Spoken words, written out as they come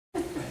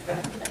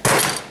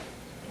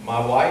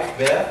My wife,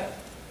 Beth,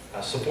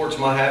 supports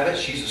my habit.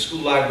 She's a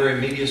school library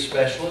media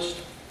specialist.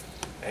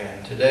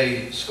 And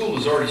today, school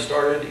has already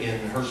started in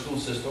her school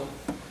system.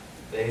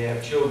 They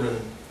have children,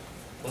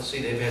 let's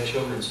see, they've had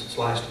children since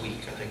last week.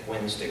 I think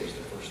Wednesday was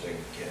the first day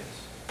with kids.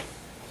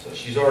 So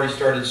she's already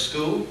started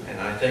school, and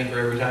I thank her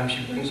every time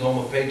she brings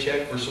home a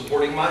paycheck for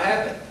supporting my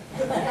habit.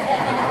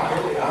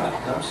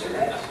 I'm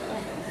serious.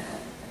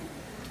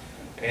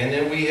 And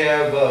then we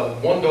have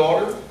one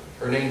daughter.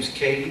 Her name's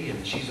Katie,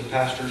 and she's a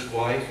pastor's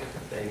wife.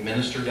 They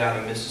minister down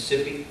in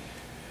Mississippi.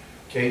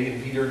 Katie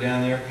and Peter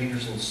down there.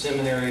 Peter's in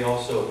seminary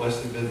also at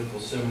Wesley Biblical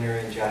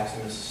Seminary in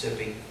Jackson,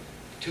 Mississippi.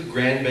 2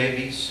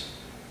 grandbabies,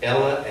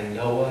 Ella and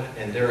Noah,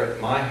 and they're at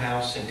my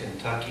house in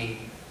Kentucky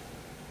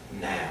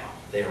now.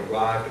 They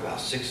arrived about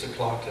 6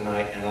 o'clock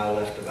tonight, and I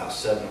left about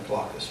 7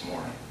 o'clock this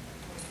morning.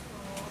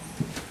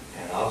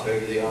 And I'll tell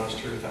you the honest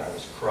truth, I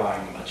was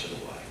crying much of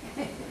the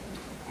way.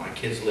 My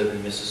kids live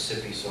in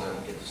Mississippi, so I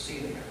don't get to see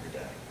them every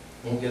day.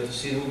 Won't get to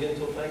see them again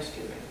until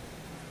Thanksgiving.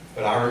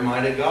 But I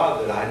reminded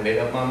God that I had made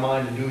up my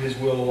mind to do His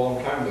will a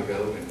long time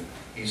ago, and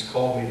He's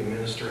called me to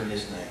minister in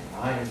His name.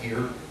 I am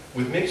here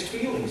with mixed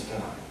feelings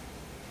tonight.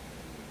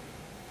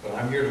 But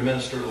I'm here to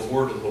minister the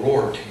word of the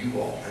Lord to you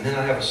all. And then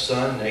I have a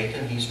son,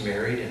 Nathan. He's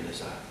married and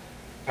is a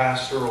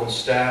pastor on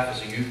staff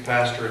as a youth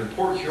pastor in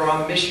Port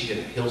Huron,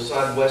 Michigan, at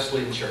Hillside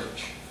Wesleyan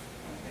Church.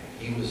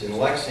 And he was in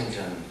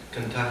Lexington,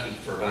 Kentucky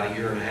for about 1.5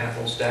 years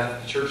on staff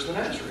at the Church of the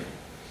Nazarene.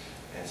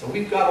 And so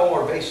we've got all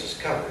our bases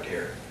covered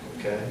here,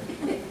 okay?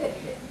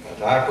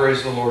 But I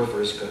praise the Lord for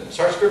His goodness.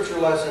 Our scripture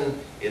lesson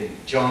in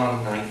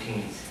John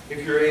 19.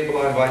 If you're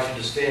able, I invite you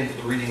to stand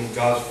for the reading of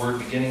God's Word,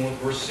 beginning with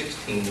verse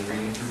 16 and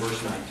reading through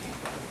verse 19.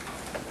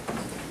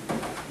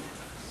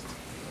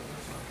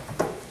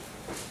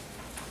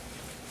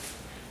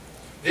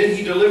 Then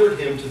He delivered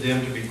Him to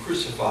them to be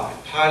crucified.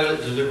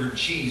 Pilate delivered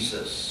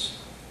Jesus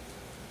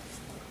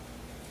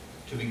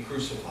to be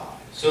crucified.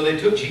 So they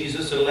took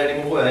Jesus and led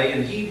Him away,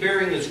 and He,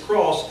 bearing His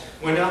cross,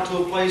 went out to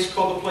a place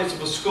called the place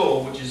of a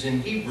skull, which is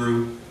in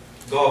Hebrew,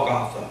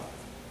 Golgotha,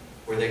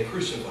 where they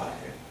crucified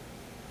Him.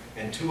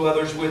 And 2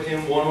 others with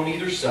Him, one on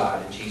either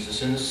side, and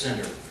Jesus in the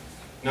center.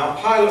 Now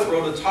Pilate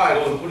wrote a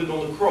title and put it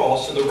on the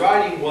cross, and the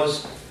writing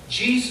was,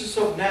 Jesus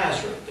of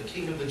Nazareth, the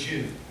King of the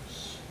Jews.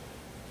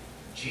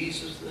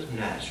 Jesus of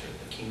Nazareth,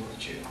 the King of the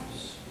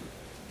Jews.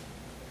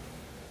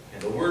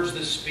 And the words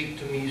that speak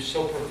to me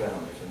so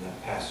profoundly from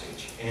that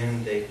passage,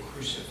 and they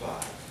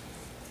crucified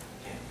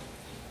Him.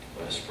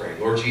 Let us pray.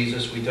 Lord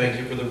Jesus, we thank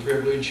You for the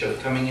privilege of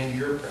coming into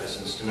Your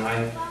presence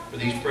tonight, for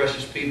these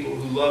precious people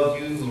who love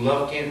You, who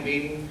love camp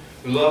meeting,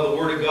 who love the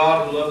Word of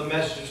God, who love the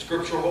message of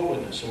scriptural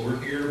holiness, and we're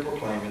here to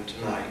proclaim it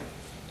tonight,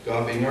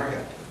 God being our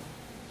helper.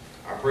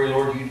 I pray,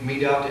 Lord, You'd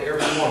mete out to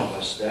every one of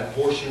us that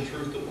portion of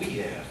truth that we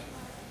have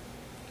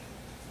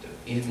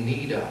in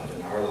need of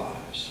in our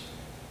lives.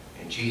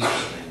 In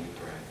Jesus' name we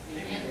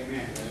pray. Amen.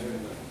 Amen.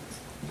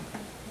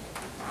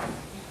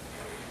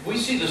 We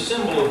see the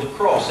symbol of the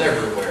cross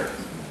everywhere.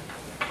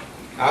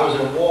 I was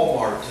in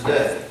Walmart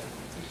today,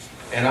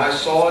 and I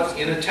saw it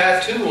in a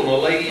tattoo on a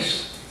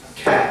lady's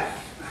calf,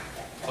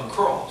 a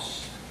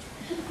cross.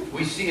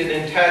 We see it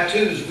in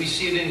tattoos. We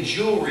see it in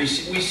jewelry.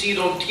 We see it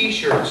on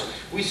t-shirts.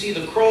 We see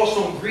the cross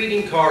on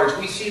greeting cards.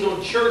 We see it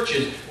on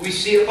churches. We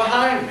see it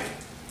behind me,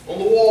 on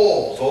the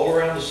walls, all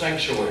around the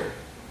sanctuary.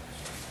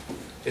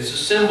 It's a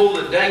symbol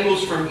that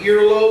dangles from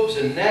earlobes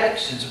and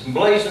necks. It's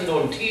emblazoned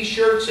on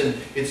t-shirts, and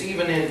it's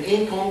even in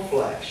ink on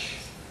flesh.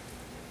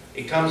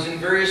 It comes in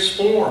various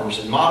forms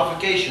and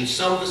modifications.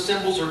 Some of the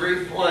symbols are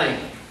very plain.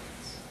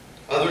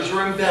 Others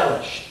are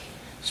embellished.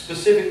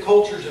 Specific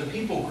cultures and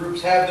people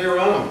groups have their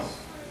own,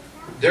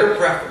 their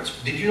preference.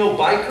 Did you know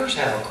bikers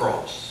have a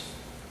cross?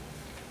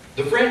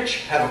 The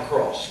French have a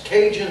cross.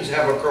 Cajuns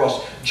have a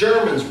cross.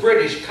 Germans,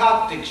 British,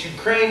 Coptics,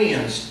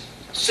 Ukrainians.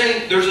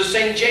 There's a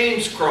St.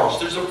 James cross.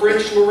 There's a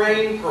French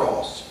Lorraine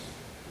cross.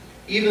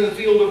 Even the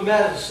field of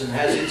medicine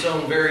has its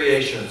own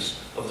variations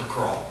of the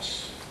cross.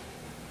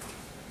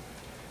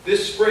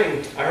 This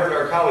spring, I heard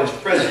our college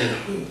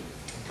president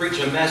preach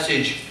a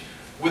message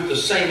with the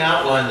same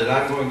outline that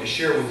I'm going to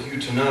share with you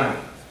tonight.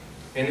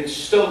 And it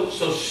so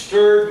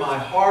stirred my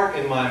heart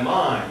and my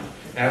mind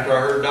after I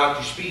heard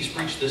Dr. Spees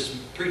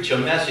preach a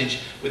message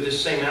with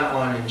this same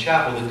outline in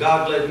chapel, that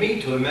God led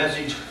me to a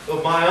message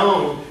of my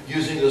own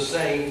using the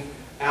same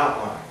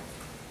outline.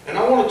 And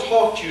I want to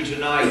talk to you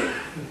tonight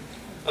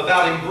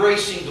about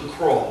embracing the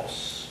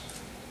cross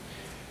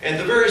and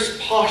the various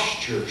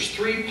postures,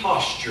 3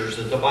 postures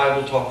that the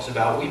Bible talks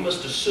about we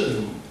must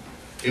assume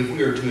if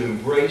we are to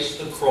embrace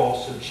the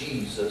cross of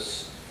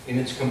Jesus in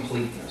its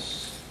completeness.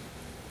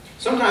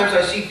 Sometimes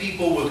I see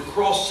people with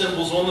cross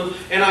symbols on them,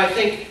 and I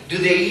think, do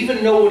they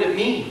even know what it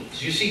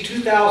means? You see,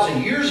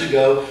 2,000 years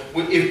ago,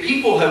 if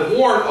people had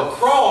worn a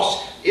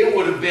cross, it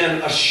would have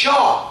been a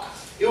shock.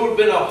 It would have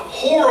been a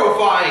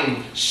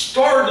horrifying,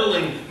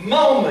 startling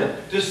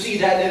moment to see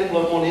that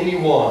emblem on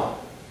anyone.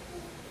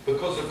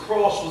 Because the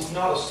cross was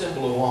not a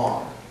symbol of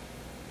honor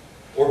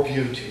or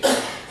beauty.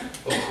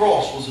 A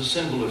cross was a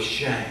symbol of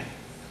shame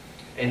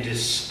and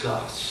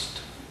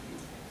disgust.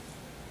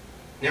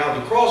 Now,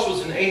 the cross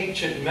was an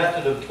ancient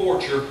method of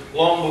torture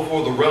long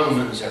before the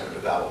Romans ever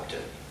developed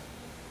it.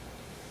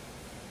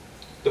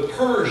 The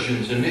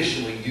Persians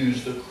initially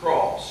used the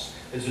cross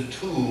as a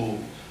tool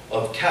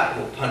of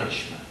capital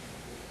punishment.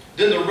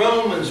 Then the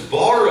Romans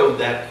borrowed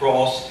that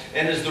cross,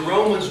 and as the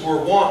Romans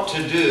were wont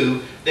to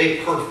do,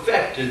 they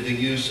perfected the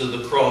use of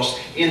the cross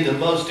in the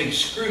most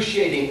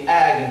excruciating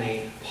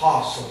agony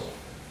possible.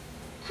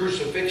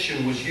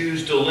 Crucifixion was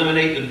used to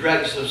eliminate the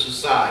dregs of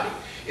society.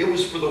 It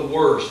was for the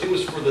worst. It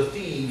was for the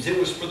thieves. It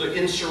was for the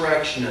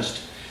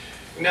insurrectionists.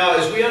 Now,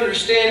 as we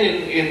understand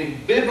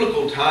in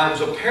biblical times,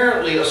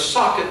 apparently a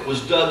socket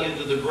was dug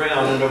into the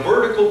ground and a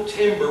vertical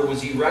timber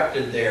was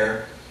erected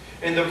there.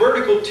 And the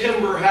vertical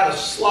timber had a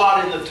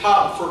slot in the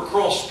top for a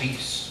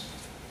crosspiece.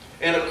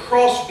 And a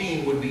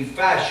crossbeam would be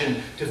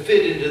fashioned to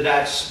fit into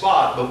that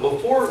spot. But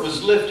before it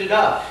was lifted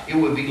up, it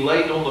would be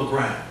laid on the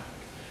ground.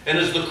 And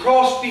as the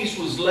crosspiece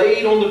was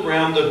laid on the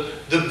ground,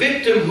 the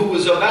victim who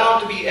was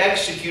about to be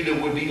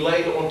executed would be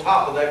laid on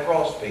top of that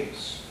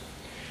crosspiece.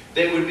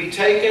 They would be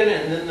taken,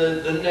 and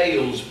then the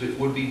nails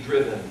would be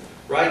driven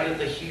right at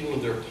the heel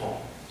of their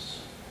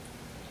palms.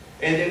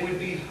 And they would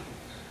be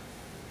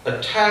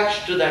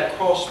attached to that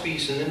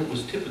crosspiece, and then it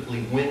was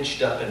typically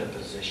winched up into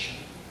position.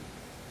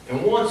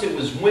 And once it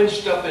was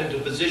winched up into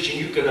position,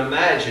 you can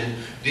imagine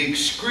the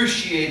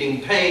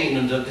excruciating pain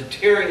and the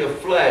tearing of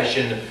flesh,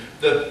 and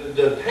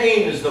the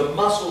pain as the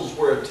muscles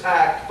were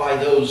attacked by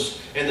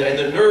those, and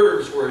the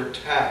nerves were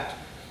attacked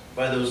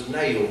by those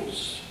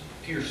nails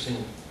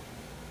piercing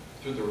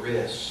through the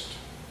wrist,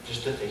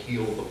 just at the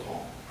heel of the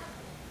palm.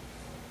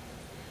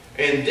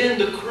 And then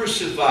the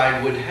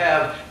crucified would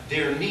have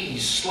their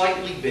knees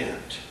slightly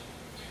bent,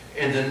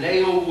 and the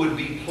nail would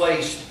be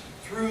placed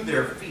through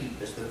their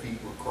feet as the feet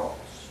were crossed.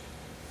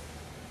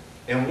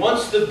 And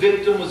once the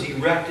victim was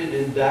erected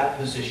in that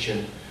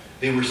position,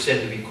 they were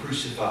said to be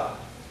crucified.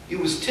 It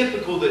was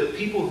typical that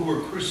people who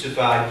were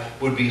crucified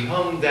would be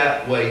hung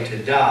that way to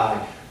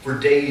die for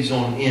days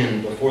on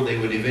end before they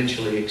would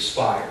eventually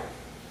expire.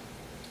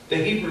 The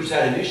Hebrews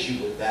had an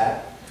issue with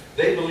that.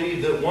 They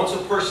believed that once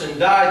a person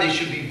died, they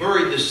should be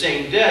buried the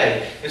same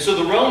day. And so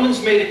the Romans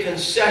made a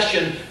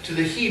concession to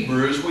the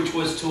Hebrews, which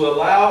was to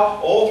allow,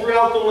 all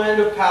throughout the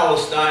land of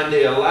Palestine,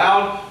 they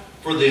allowed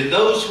for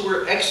those who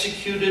were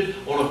executed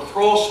on a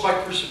cross by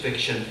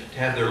crucifixion to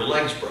have their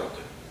legs broken.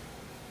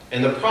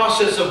 And the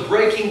process of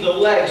breaking the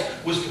legs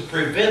was to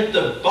prevent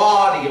the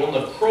body on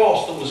the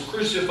cross that was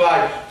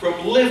crucified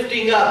from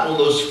lifting up on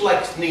those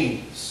flexed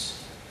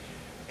knees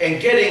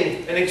and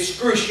getting an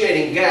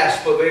excruciating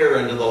gasp of air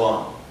into the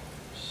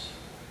lungs.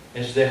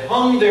 As they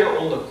hung there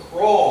on the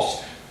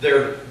cross,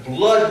 their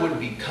blood would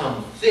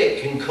become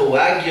thick and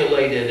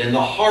coagulated, and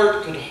the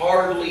heart could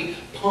hardly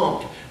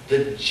pump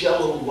the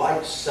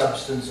jello-like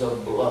substance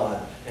of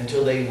blood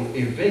until they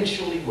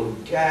eventually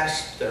would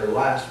gasp their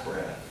last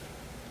breath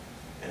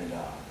and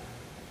die.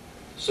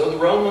 So the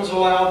Romans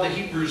allowed the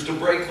Hebrews to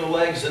break the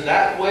legs, and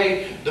that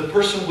way the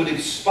person would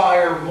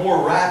expire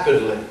more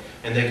rapidly,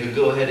 and they could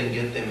go ahead and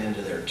get them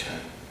into their tomb.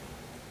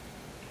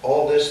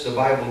 All this the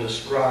Bible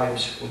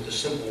describes with the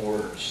simple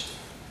words,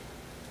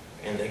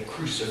 and they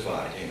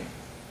crucified him.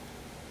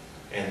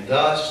 And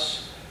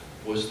thus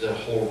was the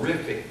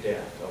horrific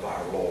death of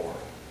our Lord.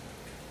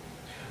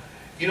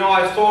 You know,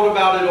 I've thought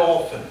about it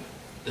often,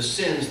 the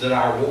sins that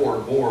our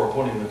Lord bore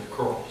upon him at the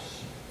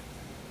cross.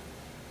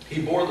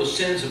 He bore the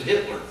sins of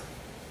Hitler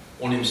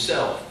on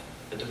himself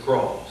at the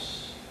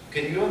cross.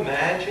 Can you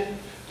imagine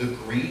the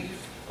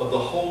grief of the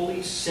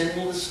holy,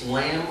 sinless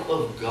Lamb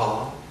of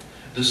God,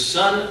 the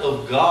Son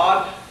of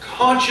God,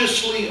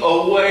 consciously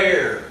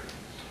aware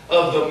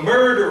of the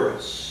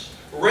murderous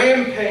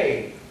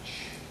rampage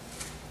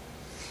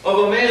of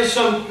a man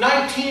some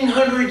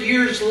 1900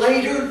 years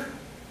later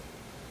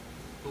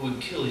who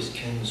would kill his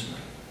kinsman?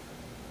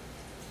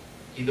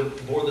 He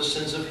bore the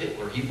sins of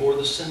Hitler. He bore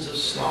the sins of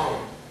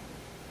Stalin.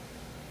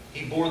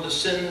 He bore the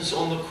sins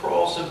on the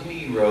cross of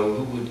Nero,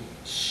 who would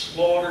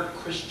slaughter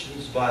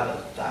Christians by the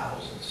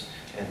thousands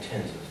and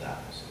tens of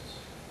thousands.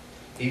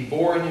 He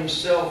bore in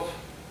himself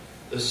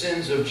the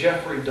sins of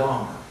Jeffrey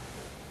Dahmer.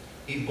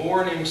 He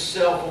bore in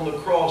himself on the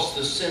cross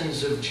the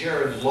sins of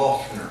Jared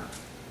Loughner,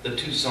 the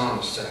Tucson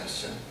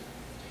assassin.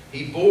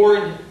 He bore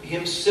in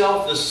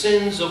himself the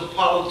sins of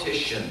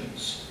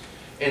politicians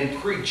and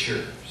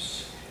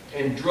preachers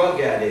and drug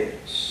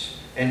addicts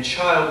and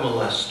child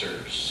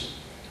molesters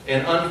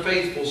and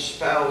unfaithful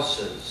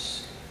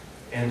spouses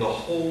and the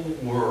whole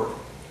world.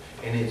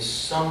 And it's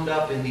summed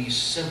up in these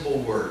simple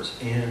words,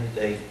 and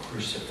they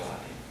crucified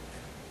him.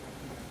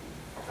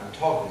 I'm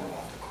talking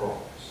about the cross.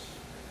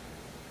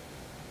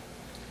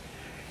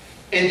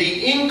 And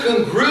the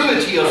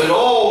incongruity of it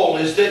all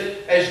is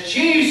that as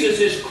Jesus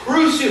is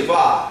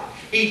crucified,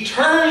 he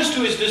turns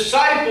to his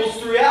disciples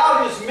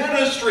throughout his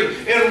ministry,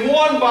 and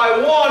one by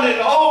one and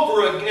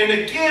over and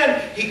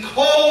again, he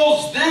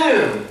calls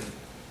them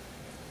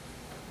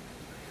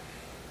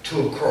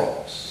to a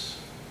cross.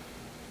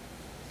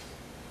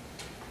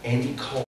 And he calls